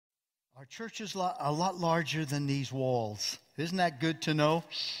Our church is a lot larger than these walls. Isn't that good to know?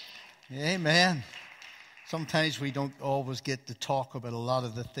 Amen. Sometimes we don't always get to talk about a lot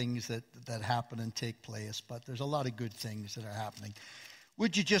of the things that happen and take place, but there's a lot of good things that are happening.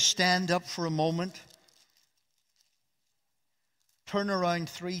 Would you just stand up for a moment? Turn around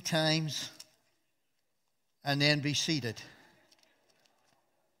 3 times and then be seated.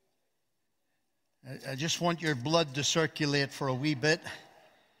 I just want your blood to circulate for a wee bit.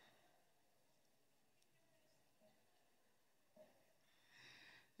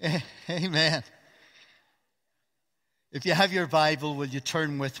 Amen. If you have your Bible, will you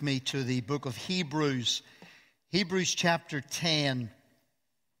turn with me to the book of Hebrews? Hebrews chapter 10.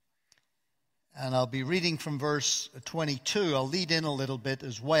 And I'll be reading from verse 22. I'll lead in a little bit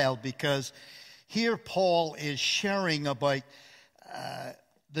as well, because here Paul is sharing about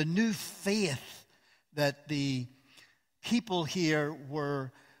the new faith that the people here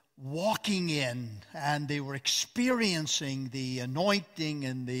were walking in, and they were experiencing the anointing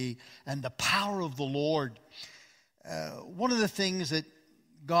and the power of the Lord. One of the things that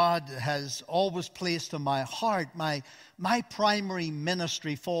God has always placed in my heart, my primary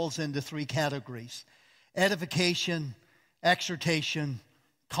ministry falls into 3 categories: edification, exhortation,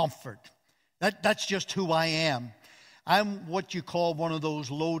 comfort. That's just who I am. I'm what you call one of those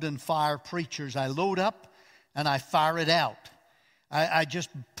load and fire preachers. I load up and I fire it out. I just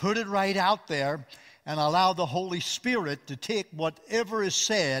put it right out there and allow the Holy Spirit to take whatever is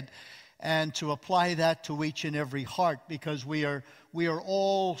said and to apply that to each and every heart, because we are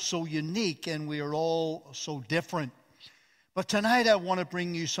all so unique and we are all so different. But tonight I want to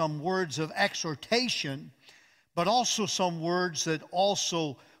bring you some words of exhortation, but also some words that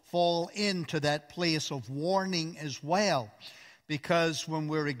also fall into that place of warning as well. Because when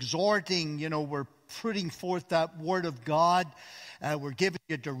we're exhorting, we're putting forth that word of God. We're giving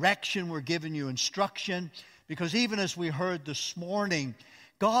you direction. We're giving you instruction. Because even as we heard this morning,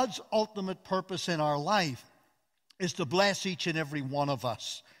 God's ultimate purpose in our life is to bless each and every one of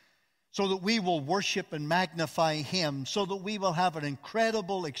us, so that we will worship and magnify Him, so that we will have an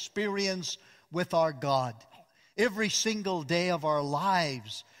incredible experience with our God. Every single day of our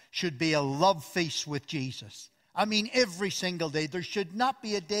lives should be a love feast with Jesus. I mean, every single day. There should not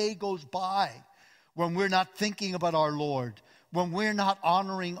be a day goes by when we're not thinking about our Lord, when we're not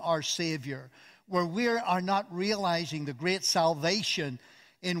honoring our Savior, where we are not realizing the great salvation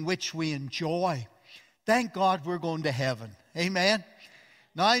in which we enjoy. Thank God we're going to heaven. Amen?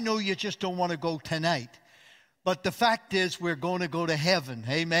 Now, I know you just don't want to go tonight, but the fact is we're going to go to heaven.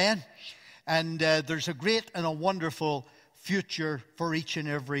 Amen? And there's a great and a wonderful future for each and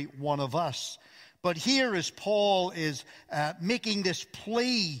every one of us. But here as Paul is making this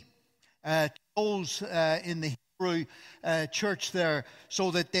plea to those in the Hebrew church there, so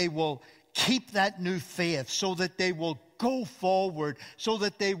that they will keep that new faith, so that they will go forward, so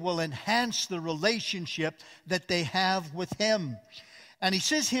that they will enhance the relationship that they have with Him. And he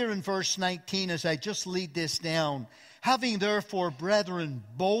says here in verse 19, as I just lead this down, having therefore, brethren,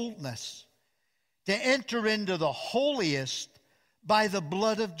 boldness to enter into the holiest by the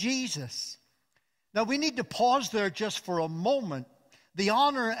blood of Jesus. Now we need to pause there just for a moment. The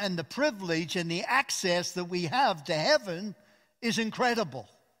honor and the privilege and the access that we have to heaven is incredible.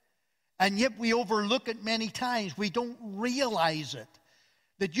 And yet we overlook it many times. We don't realize it.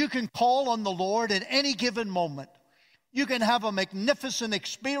 That you can call on the Lord at any given moment. You can have a magnificent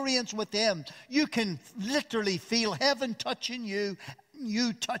experience with Him. You can literally feel heaven touching you,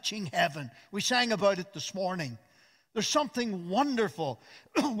 you touching heaven. We sang about it this morning. There's something wonderful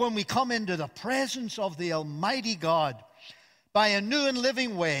when we come into the presence of the Almighty God by a new and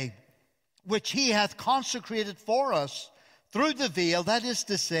living way, which He hath consecrated for us through the veil, that is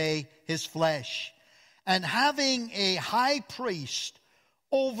to say, His flesh, and having a high priest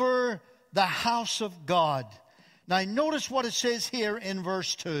over the house of God. Now notice what it says here in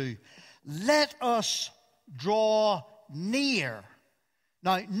verse 2. Let us draw near.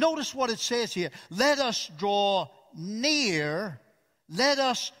 Now notice what it says here. Let us draw near. Let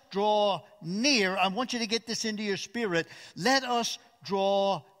us draw near. I want you to get this into your spirit. Let us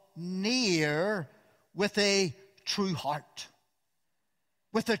draw near with a true heart.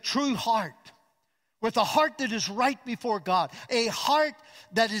 With a true heart. With a heart that is right before God. A heart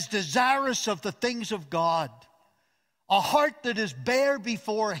that is desirous of the things of God. A heart that is bare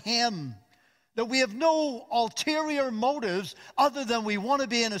before Him. That we have no ulterior motives other than we want to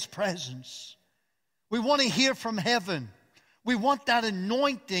be in His presence. We want to hear from heaven. We want that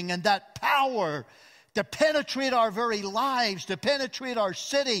anointing and that power to penetrate our very lives, to penetrate our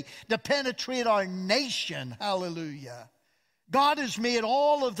city, to penetrate our nation. Hallelujah. God has made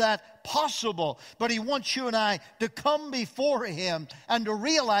all of that possible, but He wants you and I to come before Him and to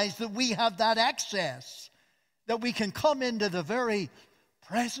realize that we have that access, that we can come into the very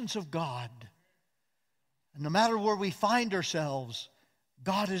presence of God. And no matter where we find ourselves,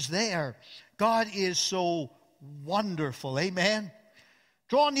 God is there. God is so wonderful. Amen?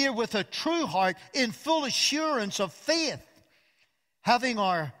 Draw near with a true heart in full assurance of faith, having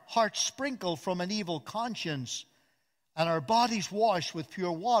our hearts sprinkled from an evil conscience and our bodies washed with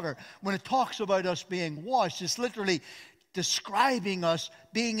pure water. When it talks about us being washed, it's literally describing us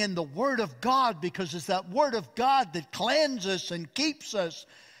being in the Word of God, because it's that Word of God that cleanses and keeps us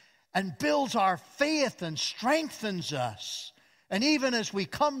and builds our faith and strengthens us. And even as we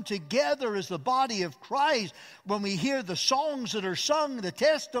come together as the body of Christ, when we hear the songs that are sung, the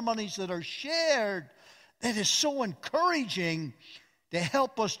testimonies that are shared, that is so encouraging to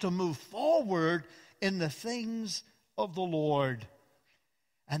help us to move forward in the things of the Lord.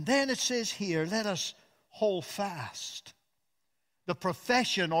 And then it says here, let us hold fast the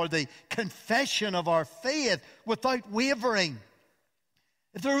profession or the confession of our faith without wavering.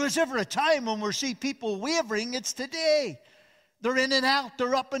 If there was ever a time when we see people wavering, it's today. They're in and out,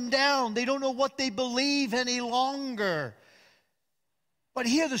 they're up and down. They don't know what they believe any longer. But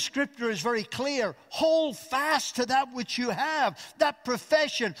here the scripture is very clear. Hold fast to that which you have, that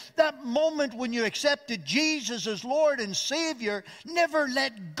profession, that moment when you accepted Jesus as Lord and Savior. Never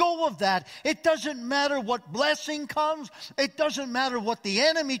let go of that. It doesn't matter what blessing comes. It doesn't matter what the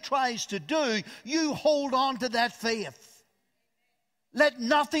enemy tries to do. You hold on to that faith. Let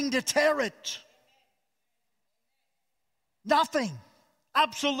nothing deter it. Nothing.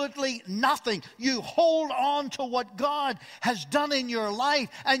 Absolutely nothing. You hold on to what God has done in your life,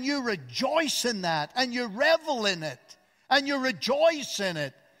 and you rejoice in that, and you revel in it, and you rejoice in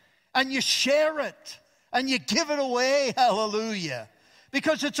it, and you share it, and you give it away. Hallelujah.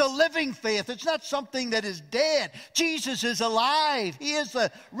 Because it's a living faith. It's not something that is dead. Jesus is alive. He is the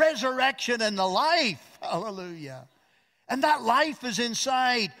resurrection and the life. Hallelujah. And that life is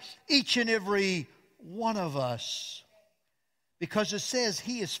inside each and every one of us. Because it says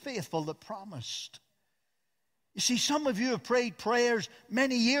He is faithful that promised. You see, some of you have prayed prayers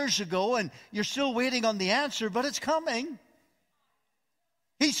many years ago and you're still waiting on the answer, but it's coming.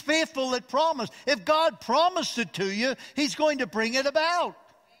 He's faithful that promised. If God promised it to you, He's going to bring it about.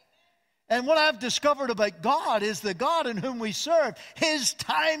 And what I've discovered about God is the God in whom we serve, His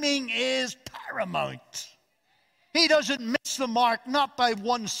timing is paramount. He doesn't miss the mark, not by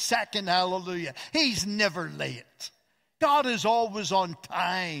 1 second, hallelujah. He's never late. God is always on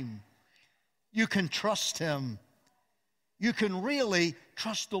time. You can trust Him. You can really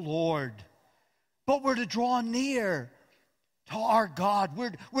trust the Lord. But we're to draw near to our God.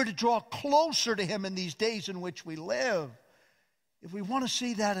 We're to draw closer to Him in these days in which we live. If we want to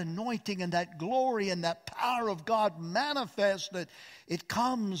see that anointing and that glory and that power of God manifested, it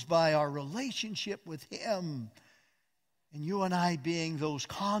comes by our relationship with Him. And you and I being those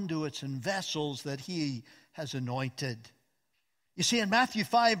conduits and vessels that He has anointed. You see, in Matthew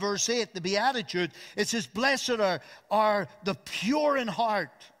 5, verse 8, the Beatitude, it says, blessed are the pure in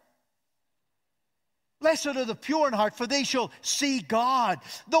heart. Blessed are the pure in heart, for they shall see God.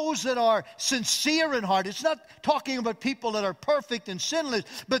 Those that are sincere in heart. It's not talking about people that are perfect and sinless,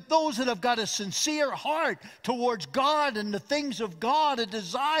 but those that have got a sincere heart towards God and the things of God, a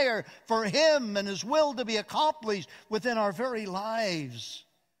desire for Him and His will to be accomplished within our very lives.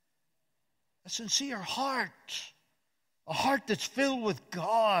 A sincere heart. A heart that's filled with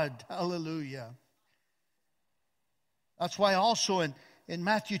God. Hallelujah. That's why also in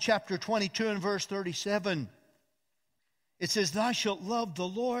Matthew chapter 22 and verse 37, it says, thou shalt love the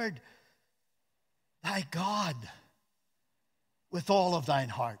Lord thy God with all of thine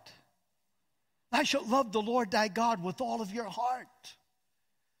heart. Thou shalt love the Lord thy God with all of your heart.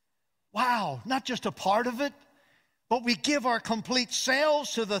 Wow, not just a part of it, but we give our complete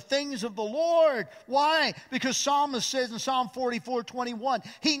selves to the things of the Lord. Why? Because Psalmist says in Psalm 44:21,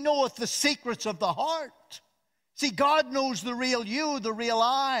 He knoweth the secrets of the heart. See, God knows the real you, the real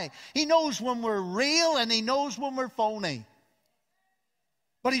I. He knows when we're real and He knows when we're phony.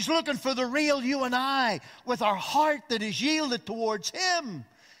 But He's looking for the real you and I with our heart that is yielded towards Him.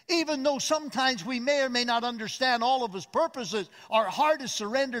 Even though sometimes we may or may not understand all of His purposes, our heart is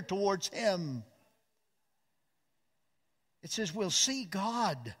surrendered towards Him. It says we'll see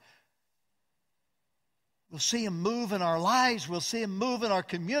God. We'll see Him move in our lives. We'll see Him move in our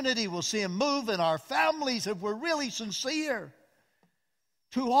community. We'll see Him move in our families if we're really sincere.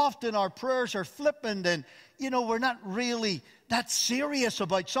 Too often our prayers are flippant and, we're not really that serious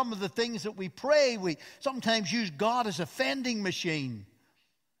about some of the things that we pray. We sometimes use God as a vending machine.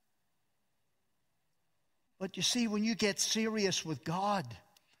 But you see, when you get serious with God,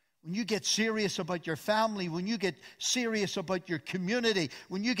 when you get serious about your family, when you get serious about your community,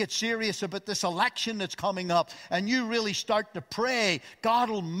 when you get serious about this election that's coming up, and you really start to pray, God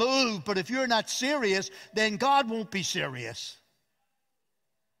will move. But if you're not serious, then God won't be serious.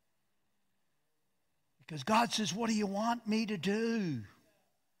 Because God says, what do you want me to do?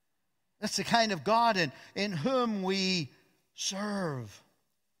 That's the kind of God in whom we serve.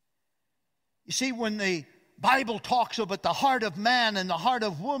 You see, when the Bible talks about the heart of man and the heart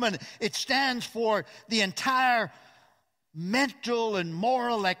of woman, it stands for the entire mental and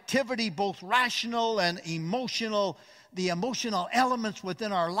moral activity, both rational and emotional. The emotional elements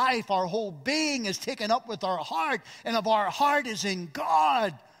within our life, our whole being is taken up with our heart. And if our heart is in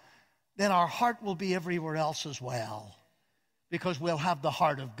God, then our heart will be everywhere else as well, because we'll have the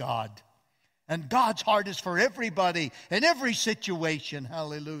heart of God. And God's heart is for everybody in every situation.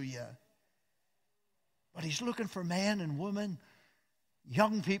 Hallelujah. But He's looking for man and woman,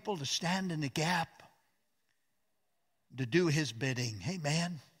 young people, to stand in the gap, to do His bidding.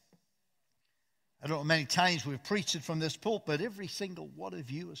 Amen. I don't know how many times we've preached it from this pulpit. Every single one of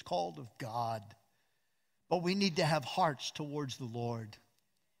you is called of God. But we need to have hearts towards the Lord.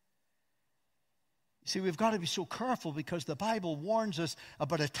 You see, we've got to be so careful, because the Bible warns us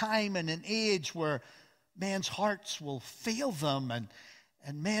about a time and an age where man's hearts will fail them,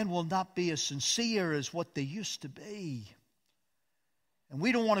 and man will not be as sincere as what they used to be. And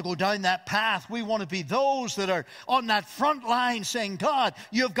we don't want to go down that path. We want to be those that are on that front line saying, God,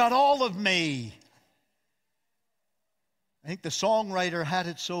 you've got all of me. I think the songwriter had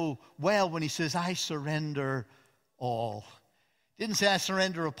it so well when he says, I surrender all. He didn't say I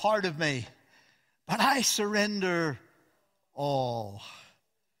surrender a part of me, but I surrender all.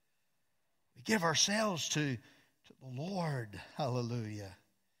 We give ourselves to the Lord. Hallelujah.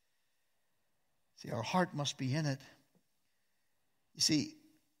 See, our heart must be in it. You see,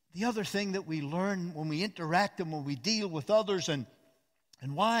 the other thing that we learn when we interact and when we deal with others, and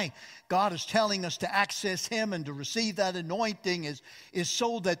why God is telling us to access Him and to receive that anointing is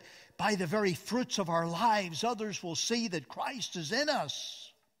so that by the very fruits of our lives, others will see that Christ is in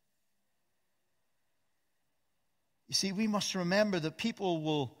us. You see, we must remember that people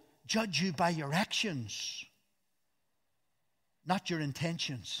will judge you by your actions, not your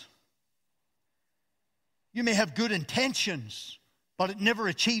intentions. You may have good intentions, but it never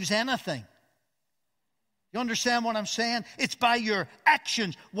achieves anything. You understand what I'm saying? It's by your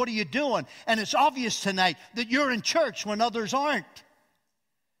actions. What are you doing? And it's obvious tonight that you're in church when others aren't.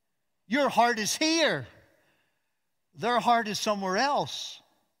 Your heart is here. Their heart is somewhere else.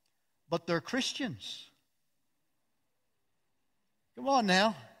 But they're Christians. Come on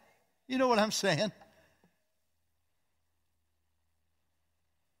now. You know what I'm saying?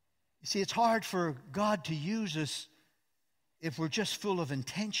 You see, it's hard for God to use us if we're just full of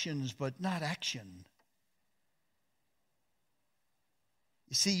intentions but not action.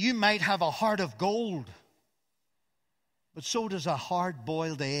 You see, you might have a heart of gold, but so does a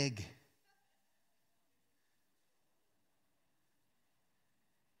hard-boiled egg.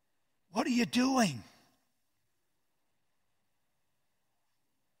 What are you doing?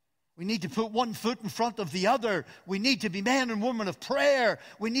 We need to put one foot in front of the other. We need to be men and women of prayer.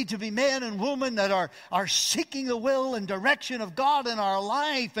 We need to be men and women that are seeking the will and direction of God in our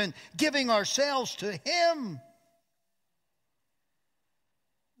life and giving ourselves to Him.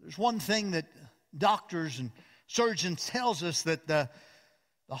 There's one thing that doctors and surgeons tells us, that the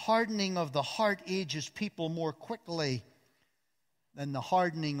hardening of the heart ages people more quickly than the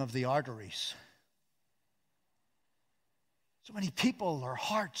hardening of the arteries. So many people, their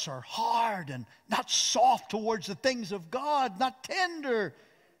hearts are hard and not soft towards the things of God, not tender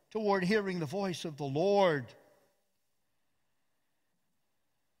toward hearing the voice of the Lord.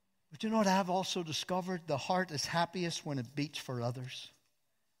 But you know what I've also discovered? The heart is happiest when it beats for others.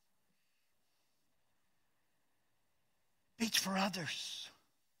 Beats for others.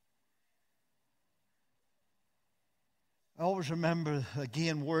 I always remember,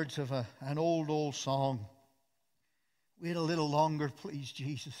 again, words of an old song. Wait a little longer, please,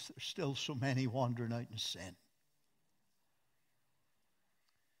 Jesus. There's still so many wandering out in sin.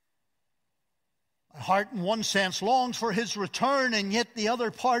 My heart, in one sense, longs for His return, and yet the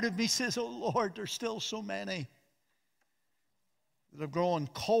other part of me says, oh, Lord, there's still so many that have grown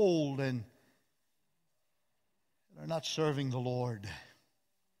cold and are not serving the Lord.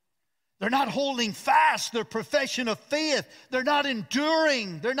 They're not holding fast their profession of faith. They're not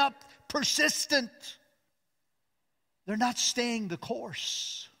enduring. They're not persistent. They're not staying the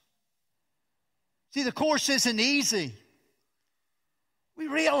course. See, the course isn't easy. We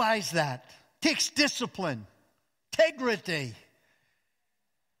realize that. It takes discipline, integrity,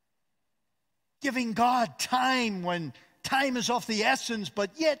 giving God time when time is of the essence, but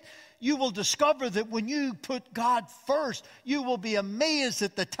yet you will discover that when you put God first, you will be amazed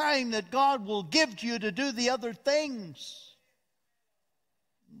at the time that God will give to you to do the other things.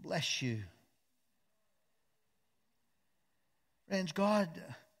 Bless you. Friends, God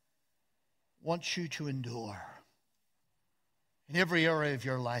wants you to endure in every area of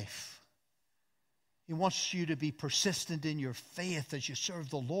your life. He wants you to be persistent in your faith as you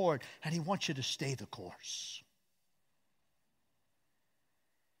serve the Lord, and He wants you to stay the course.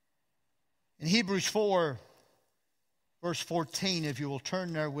 In Hebrews 4, verse 14, if you will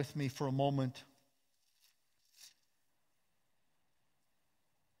turn there with me for a moment.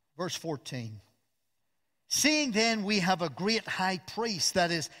 Verse 14. Seeing then we have a great high priest that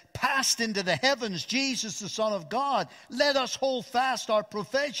is passed into the heavens, Jesus the Son of God, let us hold fast our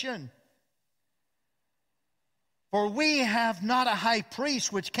profession. For we have not a high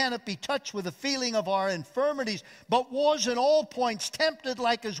priest which cannot be touched with the feeling of our infirmities, but was in all points tempted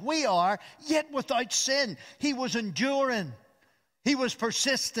like as we are, yet without sin. He was enduring. He was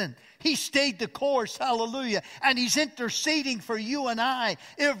persistent. He stayed the course, hallelujah. And He's interceding for you and I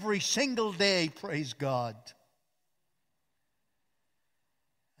every single day, praise God.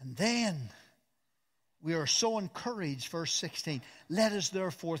 And then we are so encouraged, verse 16, let us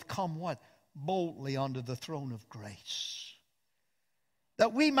therefore come what? Boldly unto the throne of grace,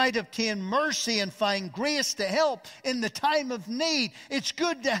 that we might obtain mercy and find grace to help in the time of need. It's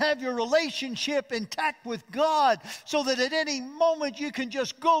good to have your relationship intact with God so that at any moment you can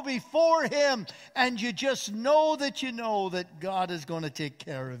just go before Him and you just know that God is going to take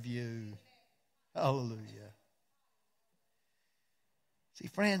care of you. Hallelujah. See,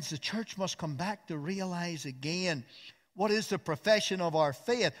 friends, the church must come back to realize again, what is the profession of our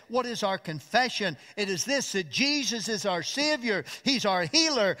faith? What is our confession? It is this, that Jesus is our Savior. He's our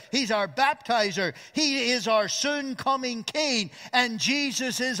healer. He's our baptizer. He is our soon-coming King. And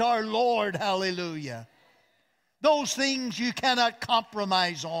Jesus is our Lord. Hallelujah. Those things you cannot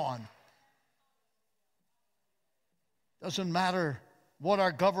compromise on. Doesn't matter what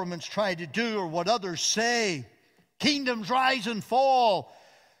our governments try to do or what others say. Kingdoms rise and fall.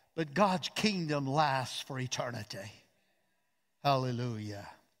 But God's kingdom lasts for eternity. Hallelujah.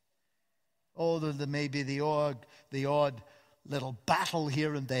 Oh, there may be the odd little battle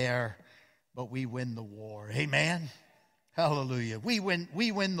here and there, but we win the war. Amen. Hallelujah. We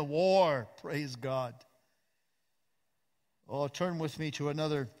win the war. Praise God. Oh, turn with me to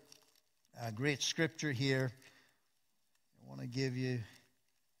another great scripture here. I want to give you.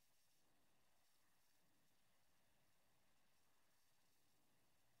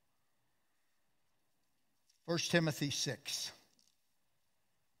 First Timothy 6.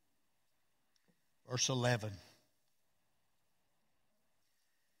 Verse 11.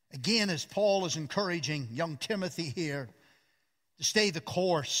 Again, as Paul is encouraging young Timothy here to stay the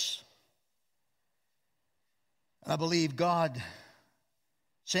course, I believe God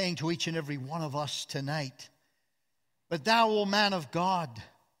saying to each and every one of us tonight, but thou, O man of God,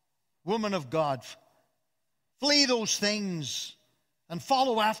 woman of God, flee those things and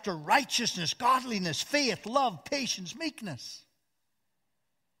follow after righteousness, godliness, faith, love, patience, meekness.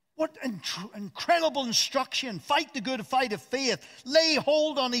 What incredible instruction. Fight the good fight of faith. Lay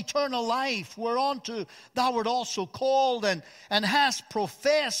hold on eternal life, whereunto thou art also called, and hast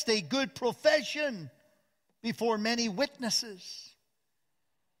professed a good profession before many witnesses.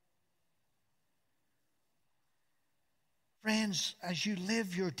 Friends, as you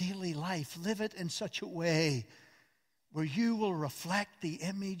live your daily life, live it in such a way where you will reflect the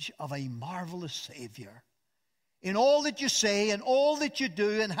image of a marvelous Savior in all that you say and all that you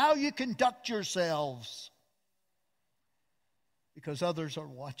do and how you conduct yourselves. Because others are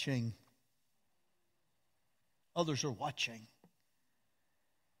watching. Others are watching.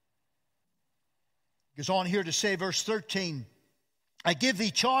 He goes on here to say, verse 13, I give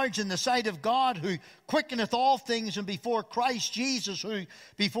thee charge in the sight of God, who quickeneth all things, and before Christ Jesus, who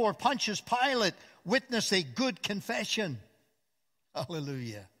before Pontius Pilate witnessed a good confession.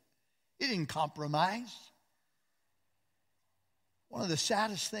 Hallelujah. He didn't compromise. One of the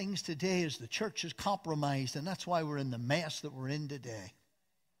saddest things today is the church is compromised, and that's why we're in the mess that we're in today.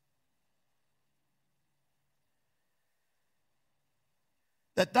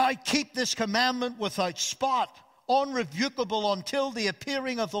 That thou keep this commandment without spot unrebukable until the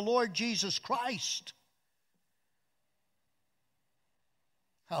appearing of the Lord Jesus Christ.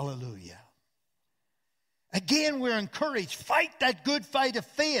 Hallelujah. Again, we're encouraged. Fight that good fight of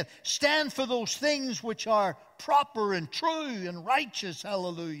faith. Stand for those things which are proper and true and righteous.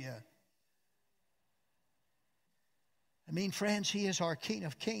 Hallelujah. I mean, friends, He is our King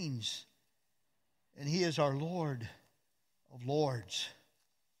of Kings. And He is our Lord of Lords.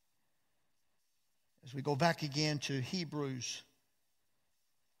 As we go back again to Hebrews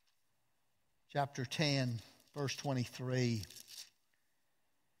chapter 10, verse 23.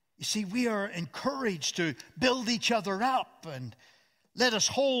 You see, we are encouraged to build each other up, and let us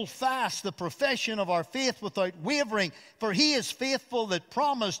hold fast the profession of our faith without wavering, for He is faithful that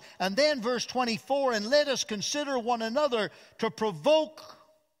promised. And then verse 24, and let us consider one another to provoke.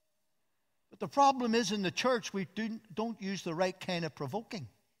 But the problem is, in the church, we don't use the right kind of provoking.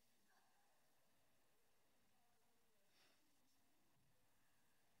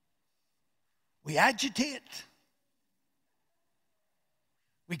 We agitate.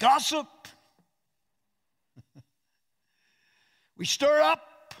 We gossip. We stir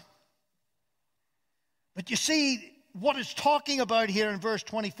up. But you see what it's talking about here in verse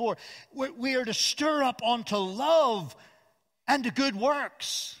 24. We are to stir up unto love and to good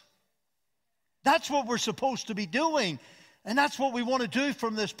works. That's what we're supposed to be doing. And that's what we want to do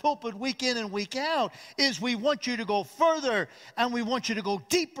from this pulpit week in and week out, is we want you to go further and we want you to go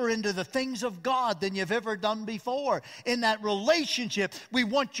deeper into the things of God than you've ever done before. In that relationship, we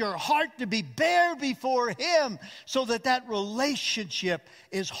want your heart to be bare before Him so that that relationship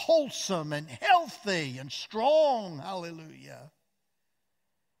is wholesome and healthy and strong. Hallelujah.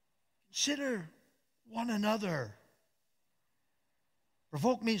 Consider one another.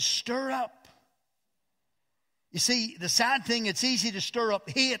 Provoke means stir up. You see, the sad thing, it's easy to stir up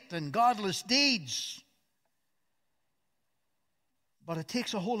hate and godless deeds. But it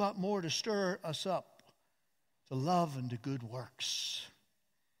takes a whole lot more to stir us up to love and to good works.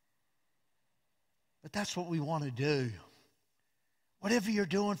 But that's what we want to do. Whatever you're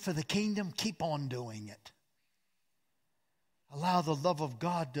doing for the kingdom, keep on doing it. Allow the love of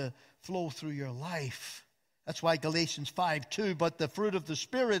God to flow through your life. That's why Galatians 5:2, but the fruit of the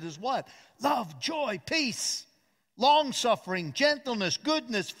Spirit is what? Love, joy, peace, long-suffering, gentleness,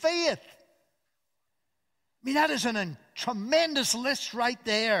 goodness, faith. I mean, that is a tremendous list right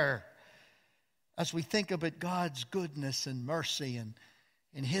there as we think about God's goodness and mercy and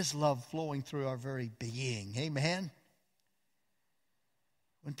His love flowing through our very being. Amen?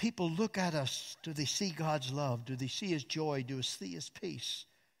 When people look at us, do they see God's love? Do they see His joy? Do they see His peace?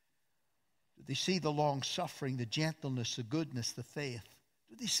 Do they see the long-suffering, the gentleness, the goodness, the faith?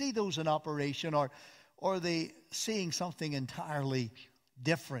 Do they see those in operation, or are they seeing something entirely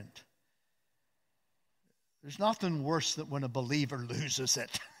different? There's nothing worse than when a believer loses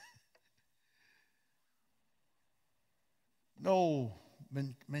it. No,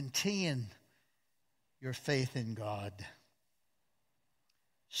 maintain your faith in God.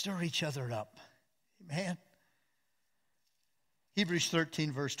 Stir each other up. Amen. Hebrews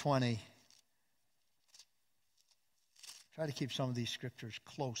 13, verse 20. Try to keep some of these scriptures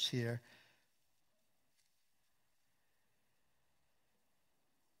close here.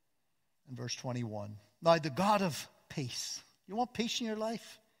 In verse 21. Now the God of peace. You want peace in your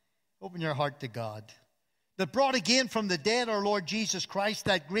life? Open your heart to God. That brought again from the dead our Lord Jesus Christ,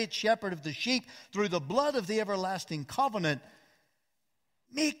 that great shepherd of the sheep, through the blood of the everlasting covenant,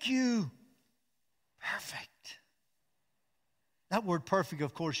 make you perfect. That word perfect,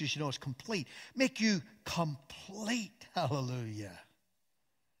 of course, you should know is complete. Make you complete. Hallelujah.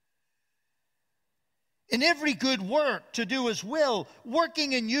 In every good work to do His will,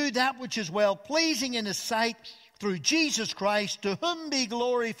 working in you that which is well-pleasing in His sight, through Jesus Christ, to whom be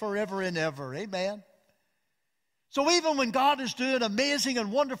glory forever and ever. Amen. So even when God is doing amazing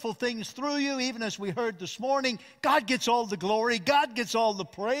and wonderful things through you, even as we heard this morning, God gets all the glory, God gets all the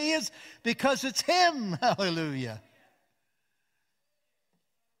praise, because it's Him. Hallelujah.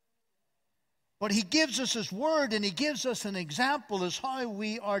 But He gives us His word, and He gives us an example as how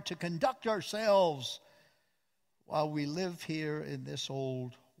we are to conduct ourselves while we live here in this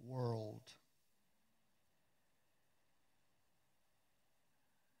old world.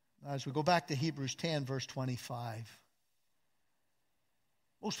 Now, as we go back to Hebrews 10, verse 25,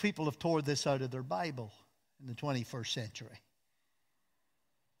 most people have tore this out of their Bible in the 21st century.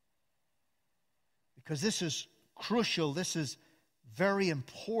 Because this is crucial, this is very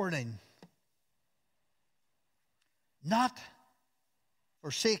important. Not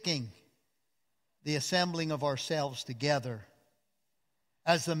forsaking the assembling of ourselves together,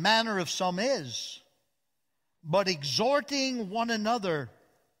 as the manner of some is, but exhorting one another,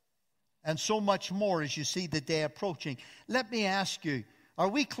 and so much more as you see the day approaching. Let me ask you, are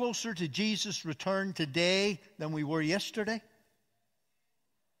we closer to Jesus' return today than we were yesterday?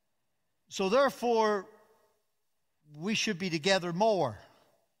 So therefore, we should be together more.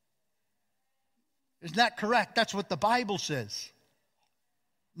 Isn't that correct? That's what the Bible says.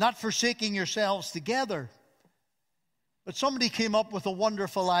 Not forsaking yourselves together. But somebody came up with a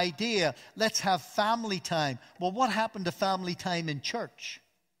wonderful idea. Let's have family time. Well, what happened to family time in church?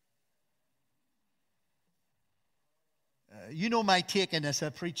 You know my take on this.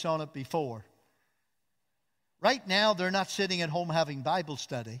 I've preached on it before. Right now, they're not sitting at home having Bible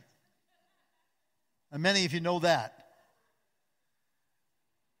study. And many of you know that.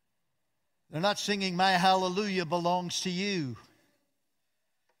 They're not singing, "My hallelujah belongs to you."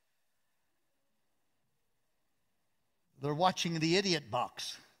 They're watching the idiot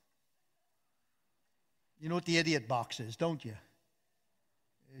box. You know what the idiot box is, don't you?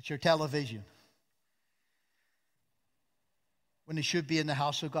 It's your television. When they should be in the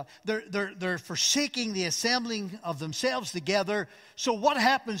house of God. They're forsaking the assembling of themselves together. So what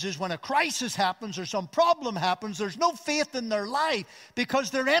happens is when a crisis happens or some problem happens, there's no faith in their life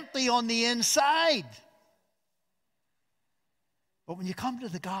because they're empty on the inside. But when you come to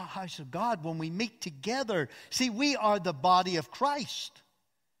the house of God, when we meet together, see, we are the body of Christ.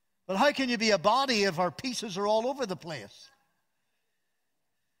 But how can you be a body if our pieces are all over the place?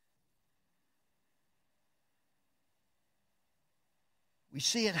 We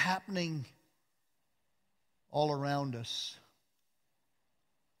see it happening all around us.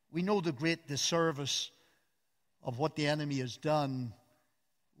 We know the great disservice of what the enemy has done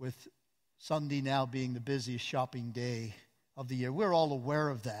with Sunday now being the busiest shopping day of the year. We're all aware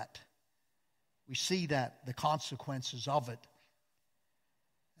of that. We see that, the consequences of it,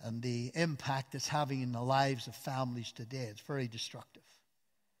 and the impact it's having in the lives of families today. It's very destructive.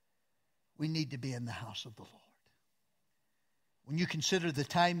 We need to be in the house of the Lord. When you consider the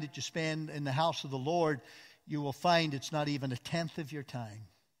time that you spend in the house of the Lord, you will find it's not even a tenth of your time.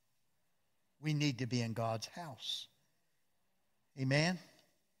 We need to be in God's house. Amen?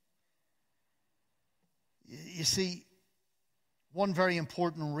 You see, one very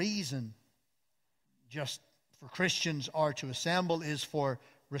important reason just for Christians are to assemble is for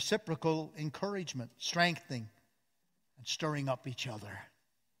reciprocal encouragement, strengthening, and stirring up each other.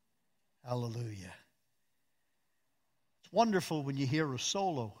 Hallelujah. It's wonderful when you hear a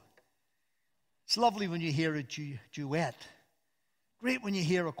solo. It's lovely when you hear a duet. Great when you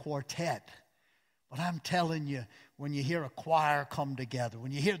hear a quartet. But I'm telling you, when you hear a choir come together,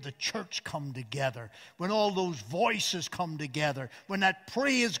 when you hear the church come together, when all those voices come together, when that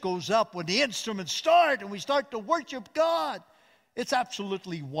praise goes up, when the instruments start and we start to worship God, it's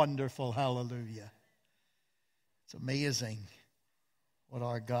absolutely wonderful. Hallelujah. It's amazing what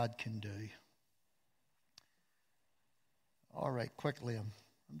our God can do. All right, quickly, I'm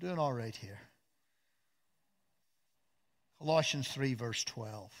doing all right here. Colossians 3, verse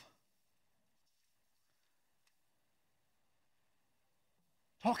 12.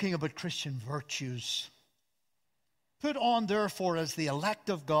 Talking about Christian virtues. Put on, therefore, as the elect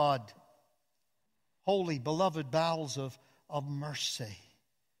of God, holy, beloved bowels of mercy.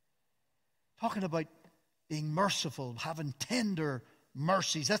 Talking about being merciful, having tender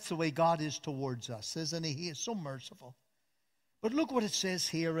mercies. That's the way God is towards us, isn't He? He is so merciful. But look what it says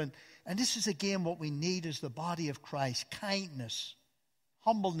here, and this is again what we need as the body of Christ. Kindness,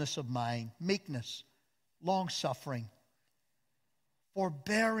 humbleness of mind, meekness, long-suffering,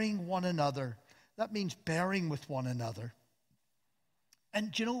 forbearing one another. That means bearing with one another.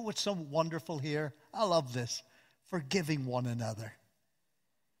 And do you know what's so wonderful here? I love this. Forgiving one another.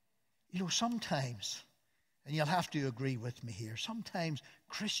 You know, sometimes, and you'll have to agree with me here, sometimes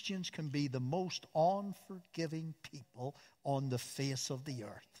Christians can be the most unforgiving people on the face of the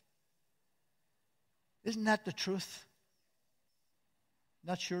earth. Isn't that the truth?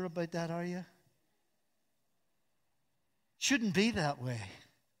 Not sure about that, are you? Shouldn't be that way.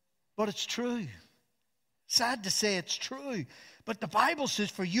 But it's true. Sad to say it's true. But the Bible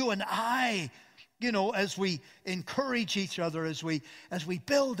says for you and I, you know, as we encourage each other, as we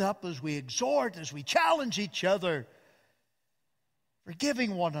build up, as we exhort, as we challenge each other,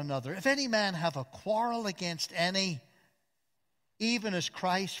 forgiving one another. If any man have a quarrel against any, even as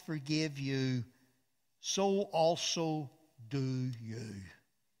Christ forgave you, so also do you.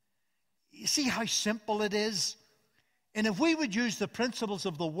 You see how simple it is? And if we would use the principles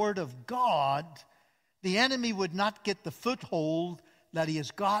of the Word of God, the enemy would not get the foothold that he has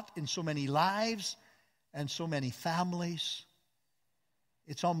got in so many lives and so many families.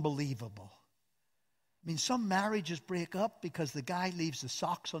 It's unbelievable. I mean, some marriages break up because the guy leaves the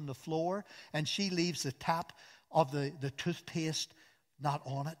socks on the floor and she leaves the tap of the toothpaste not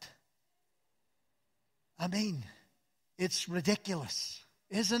on it. I mean, it's ridiculous,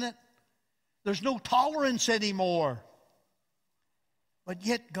 isn't it? There's no tolerance anymore. But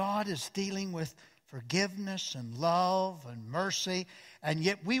yet God is dealing with forgiveness and love and mercy. And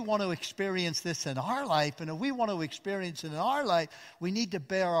yet we want to experience this in our life. And if we want to experience it in our life, we need to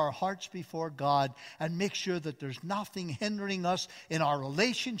bear our hearts before God and make sure that there's nothing hindering us in our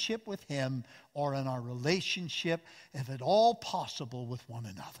relationship with Him or in our relationship, if at all possible, with one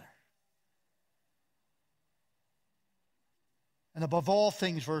another. And above all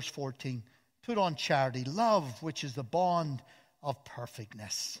things, verse 14, put on charity, love, which is the bond of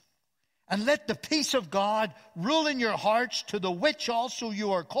perfectness. And let the peace of God rule in your hearts, to the which also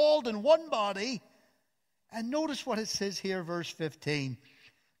you are called in one body. And notice what it says here, verse 15.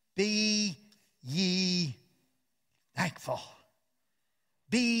 Be ye thankful.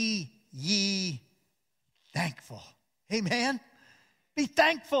 Be ye thankful. Amen? Be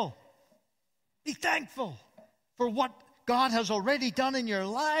thankful. Be thankful for what God has already done in your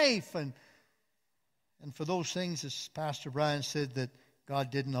life. And for those things, as Pastor Brian said, that God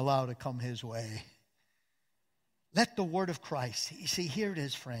didn't allow to come his way. Let the word of Christ. You see, here it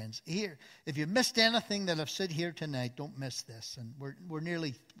is, friends. Here, if you missed anything that I've said here tonight, don't miss this. And we're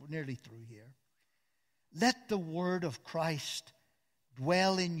nearly through here. Let the word of Christ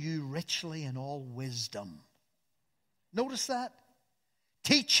dwell in you richly in all wisdom. Notice that?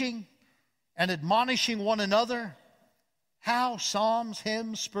 Teaching and admonishing one another. How? Psalms,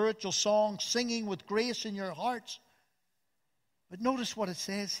 hymns, spiritual songs, singing with grace in your hearts. But notice what it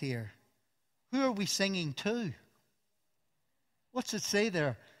says here. Who are we singing to? What's it say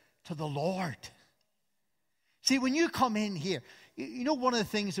there? To the Lord. See, when you come in here, you know one of the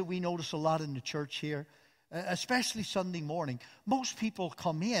things that we notice a lot in the church here, especially Sunday morning, most people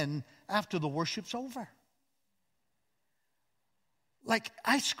come in after the worship's over. Like,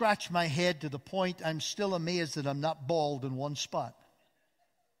 I scratch my head to the point I'm still amazed that I'm not bald in one spot.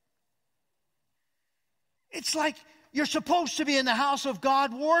 It's like you're supposed to be in the house of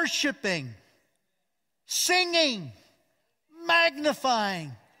God worshiping, singing,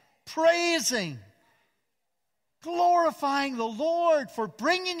 magnifying, praising, glorifying the Lord for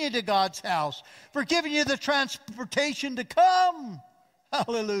bringing you to God's house, for giving you the transportation to come.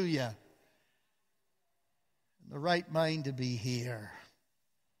 Hallelujah. The right mind to be here.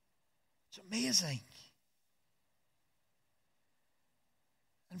 It's amazing.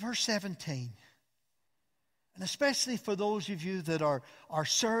 And verse 17, and especially for those of you that are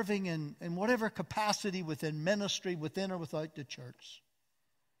serving in whatever capacity within ministry, within or without the church,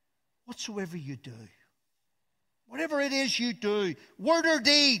 whatsoever you do, whatever it is you do, word or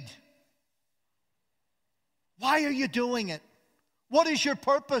deed, why are you doing it? What is your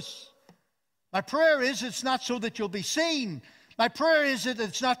purpose? My prayer is it's not so that you'll be seen. My prayer is that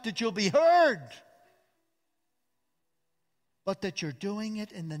it's not that you'll be heard, but that you're doing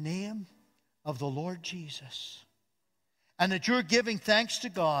it in the name of the Lord Jesus, and that you're giving thanks to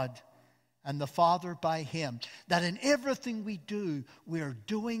God and the Father by Him. That in everything we do, we are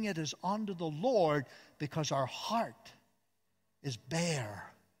doing it as unto the Lord, because our heart is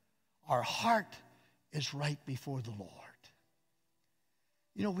bare. Our heart is right before the Lord.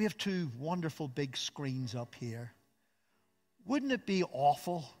 You know, we have two wonderful big screens up here. Wouldn't it be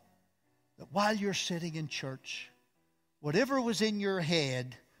awful that while you're sitting in church, whatever was in your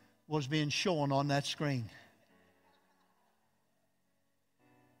head was being shown on that screen?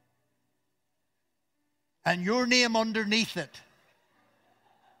 And your name underneath it.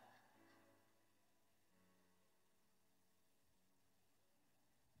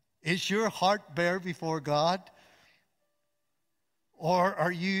 Is your heart bare before God? Or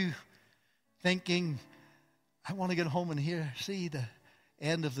are you thinking, I want to get home and see the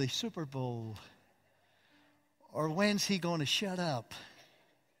end of the Super Bowl? Or when's he going to shut up?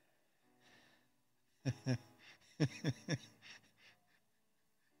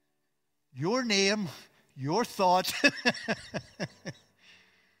 Your name, your thoughts.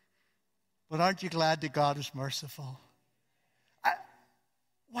 But aren't you glad that God is merciful?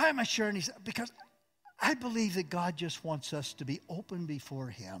 Why am I sharing these? Because I believe that God just wants us to be open before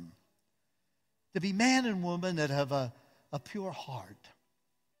Him. To be man and woman that have a pure heart.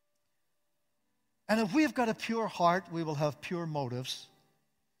 And if we've got a pure heart, we will have pure motives.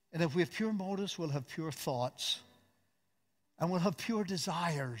 And if we have pure motives, we'll have pure thoughts. And we'll have pure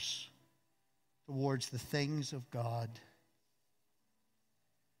desires towards the things of God.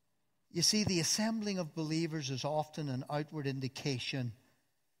 You see, the assembling of believers is often an outward indication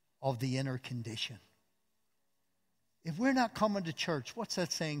of the inner condition. If we're not coming to church, what's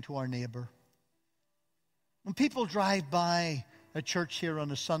that saying to our neighbor? When people drive by a church here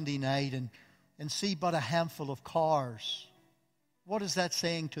on a Sunday night and see but a handful of cars, what is that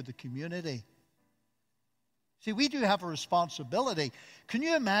saying to the community? See, we do have a responsibility. Can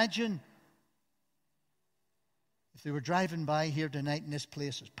you imagine if they were driving by here tonight and this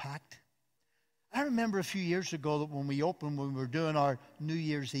place is packed? I remember a few years ago that when we were doing our New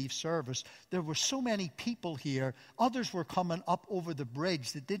Year's Eve service, there were so many people here. Others were coming up over the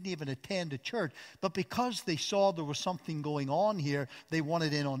bridge that didn't even attend a church. But because they saw there was something going on here, they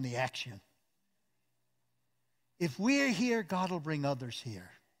wanted in on the action. If we're here, God will bring others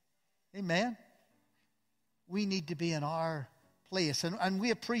here. Amen? We need to be in our place. And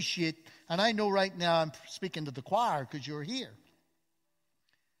we appreciate, and I know right now I'm speaking to the choir because you're here.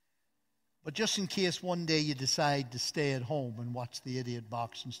 But just in case one day you decide to stay at home and watch the idiot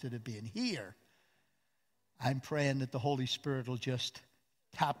box instead of being here, I'm praying that the Holy Spirit will just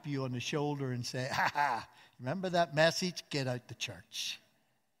tap you on the shoulder and say, "Ha ha, remember that message? Get out to church."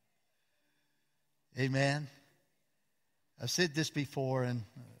 Amen. I've said this before, and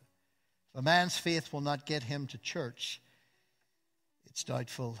if a man's faith will not get him to church, it's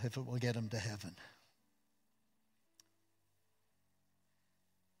doubtful if it will get him to heaven.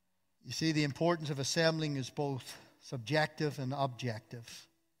 You see, the importance of assembling is both subjective and objective.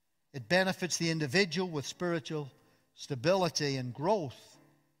 It benefits the individual with spiritual stability and growth,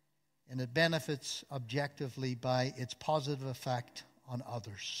 and it benefits objectively by its positive effect on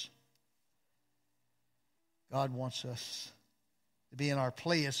others. God wants us to be in our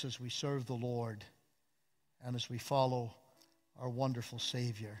place as we serve the Lord and as we follow our wonderful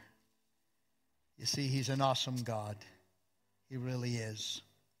Savior. You see, He's an awesome God. He really is.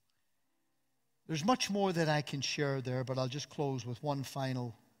 There's much more that I can share there, but I'll just close with one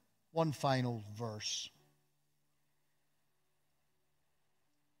final verse.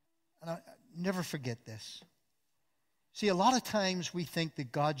 And I never forget this. See, a lot of times we think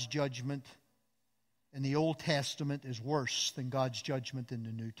that God's judgment in the Old Testament is worse than God's judgment in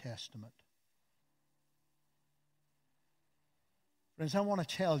the New Testament. Friends, I want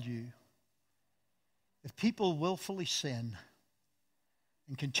to tell you, if people willfully sin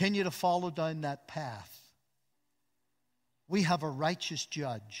and continue to follow down that path, we have a righteous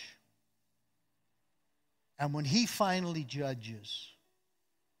judge. And when He finally judges,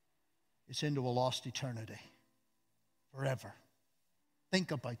 it's into a lost eternity forever.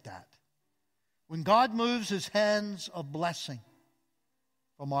 Think about that. When God moves His hands of blessing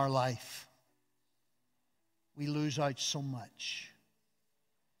from our life, we lose out so much.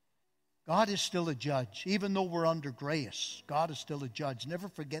 God is still a judge. Even though we're under grace, God is still a judge. Never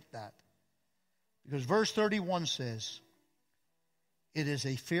forget that. Because verse 31 says, "It is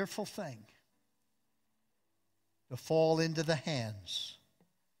a fearful thing to fall into the hands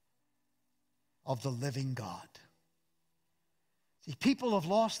of the living God." See, people have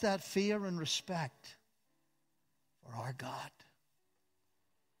lost that fear and respect for our God.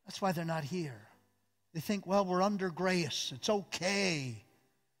 That's why they're not here. They think, well, we're under grace. It's okay.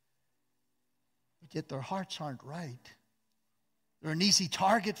 But yet their hearts aren't right. They're an easy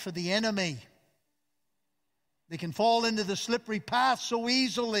target for the enemy. They can fall into the slippery path so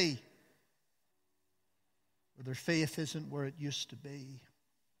easily, where their faith isn't where it used to be.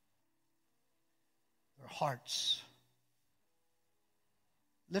 Their hearts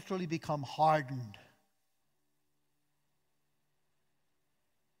literally become hardened.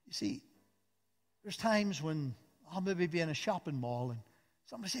 You see, there's times when I'll maybe be in a shopping mall and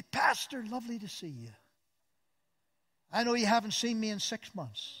somebody say, "Pastor, lovely to see you. I know you haven't seen me in 6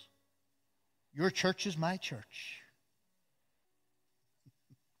 months. Your church is my church."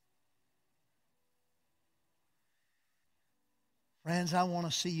 Friends, I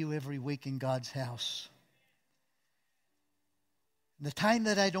want to see you every week in God's house. And the time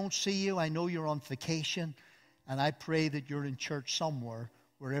that I don't see you, I know you're on vacation, and I pray that you're in church somewhere,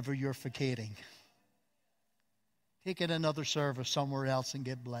 wherever you're vacating. Take in another service somewhere else and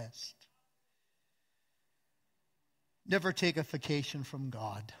get blessed. Never take a vacation from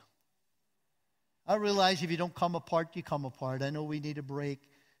God. I realize if you don't come apart, you come apart. I know we need a break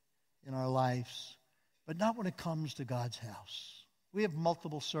in our lives, but not when it comes to God's house. We have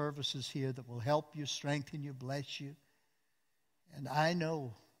multiple services here that will help you, strengthen you, bless you. And I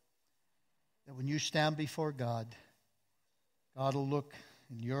know that when you stand before God, God will look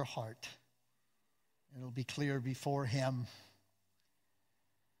in your heart, and it'll be clear before Him,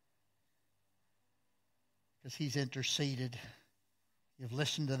 because He's interceded. You've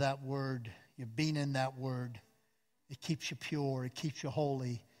listened to that word. You've been in that word. It keeps you pure. It keeps you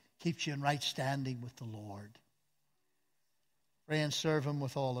holy. It keeps you in right standing with the Lord. Pray and serve Him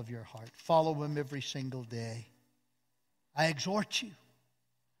with all of your heart. Follow Him every single day. I exhort you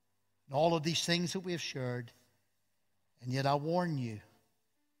in all of these things that we have shared, and yet I warn you,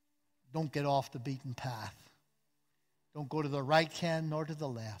 don't get off the beaten path. Don't go to the right hand nor to the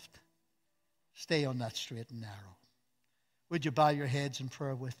left. Stay on that straight and narrow. Would you bow your heads in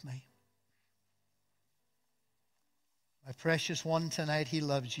prayer with me? My precious one tonight, He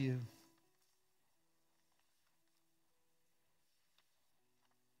loves you.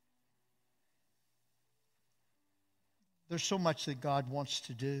 There's so much that God wants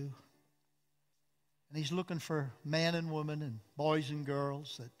to do. And He's looking for men and women and boys and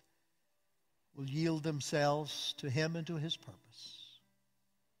girls that will yield themselves to Him and to His purpose.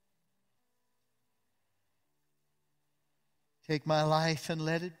 Take my life and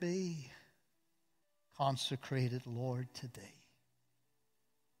let it be. Consecrate it, Lord, today.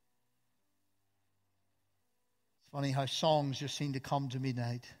 It's funny how songs just seem to come to me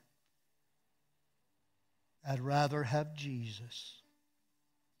tonight. I'd rather have Jesus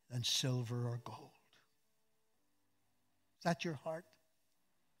than silver or gold. Is that your heart?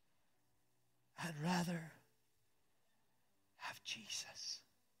 I'd rather have Jesus.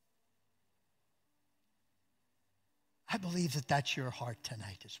 I believe that that's your heart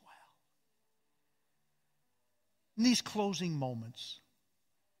tonight as well. In these closing moments,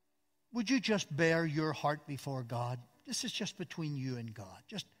 would you just bare your heart before God? This is just between you and God.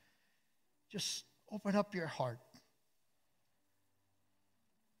 Just open up your heart.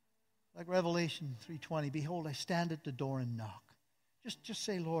 Like Revelation 3:20, behold, I stand at the door and knock. Just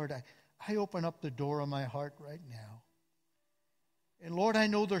say, Lord, I open up the door of my heart right now. And Lord, I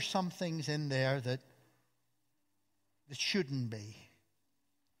know there's some things in there that shouldn't be.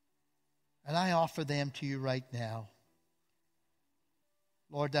 And I offer them to you right now.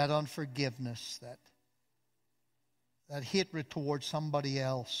 Lord, that unforgiveness, that hatred towards somebody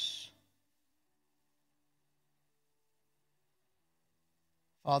else.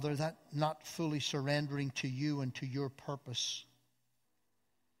 Father, that not fully surrendering to you and to your purpose.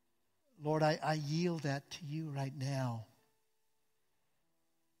 Lord, I yield that to you right now.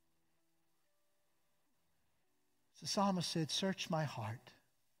 The psalmist said, search my heart.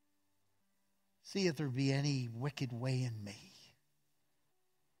 See if there be any wicked way in me.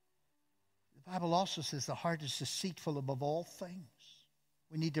 The Bible also says the heart is deceitful above all things.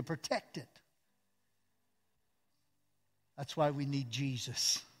 We need to protect it. That's why we need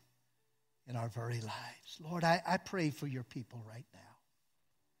Jesus in our very lives. Lord, I pray for your people right now.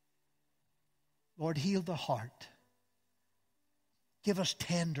 Lord, heal the heart. Give us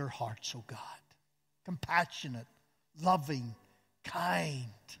tender hearts, oh God. Compassionate, loving,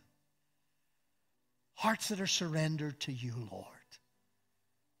 kind. Hearts that are surrendered to you, Lord.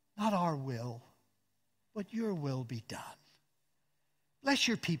 Not our will, but your will be done. Bless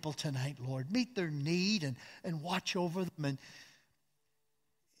your people tonight, Lord. Meet their need and watch over them.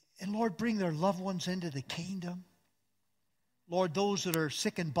 And Lord, bring their loved ones into the kingdom. Lord, those that are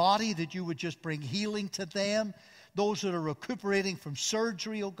sick in body, that you would just bring healing to them. Those that are recuperating from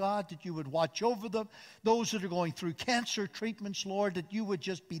surgery, oh God, that you would watch over them. Those that are going through cancer treatments, Lord, that you would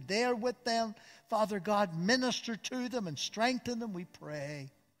just be there with them. Father God, minister to them and strengthen them, we pray.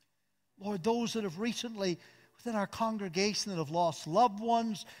 Lord, those that have recently, within our congregation, that have lost loved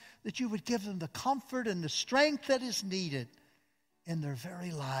ones, that you would give them the comfort and the strength that is needed in their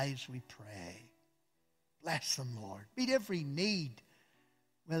very lives, we pray. Bless them, Lord. Meet every need,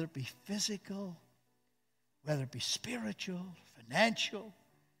 whether it be physical, whether it be spiritual, financial.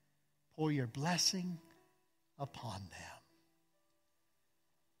 Pour your blessing upon them.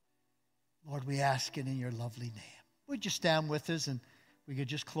 Lord, we ask it in your lovely name. Would you stand with us, and we could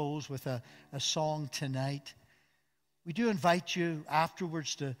just close with a song tonight. We do invite you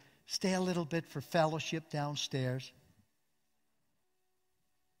afterwards to stay a little bit for fellowship downstairs.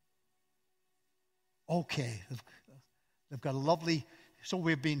 Okay, they've got a lovely, so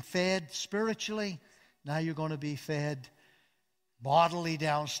we've been fed spiritually. Now you're going to be fed bodily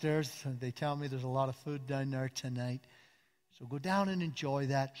downstairs. They tell me there's a lot of food down there tonight. So go down and enjoy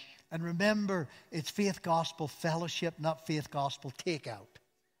that. And remember, it's Faith Gospel Fellowship, not Faith Gospel Takeout.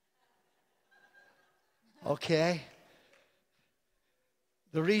 Okay?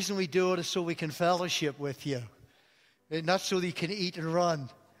 The reason we do it is so we can fellowship with you. Not so that you can eat and run.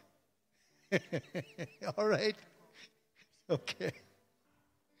 All right? Okay.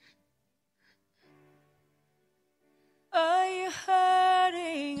 Are you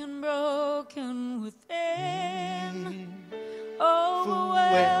hurting and broken within?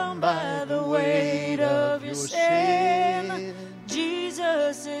 Overwhelmed by the weight of your sin?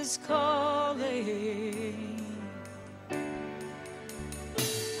 Jesus is calling.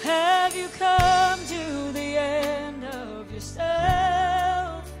 come to the end of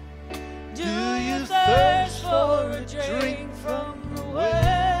yourself? Do you thirst for a drink from the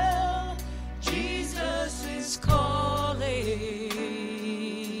well? Jesus is calling.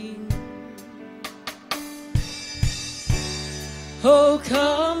 Oh,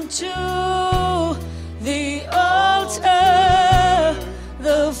 come to the altar.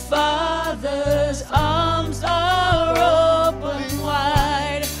 The Father's arms are open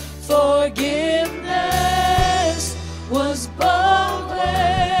wide. Forgiveness was bought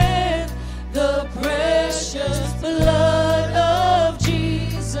with the precious blood of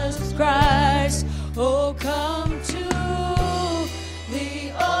Jesus Christ. Oh, come to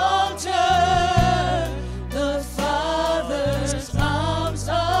the altar. The Father's arms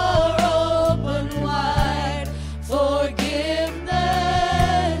are open wide. Forgiveness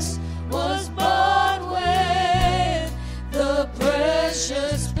was bought with the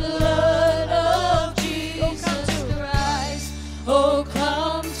precious blood of Jesus Christ. Oh,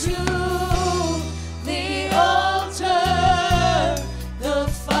 come to the altar. The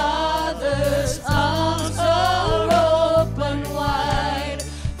Father's arms are open wide.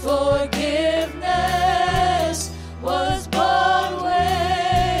 Forgiveness was bought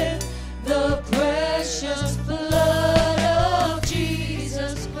with the precious blood of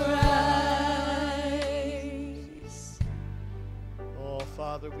Jesus Christ. Oh,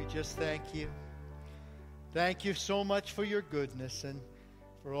 Father, we just thank you. Thank you so much for your goodness and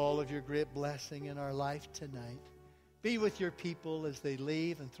for all of your great blessing in our life tonight. Be with your people as they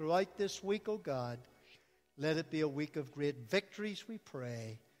leave, and throughout this week, oh God, let it be a week of great victories, we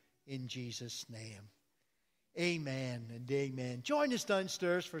pray, in Jesus' name. Amen and amen. Join us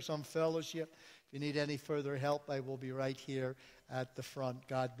downstairs for some fellowship. If you need any further help, I will be right here at the front.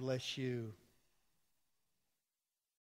 God bless you.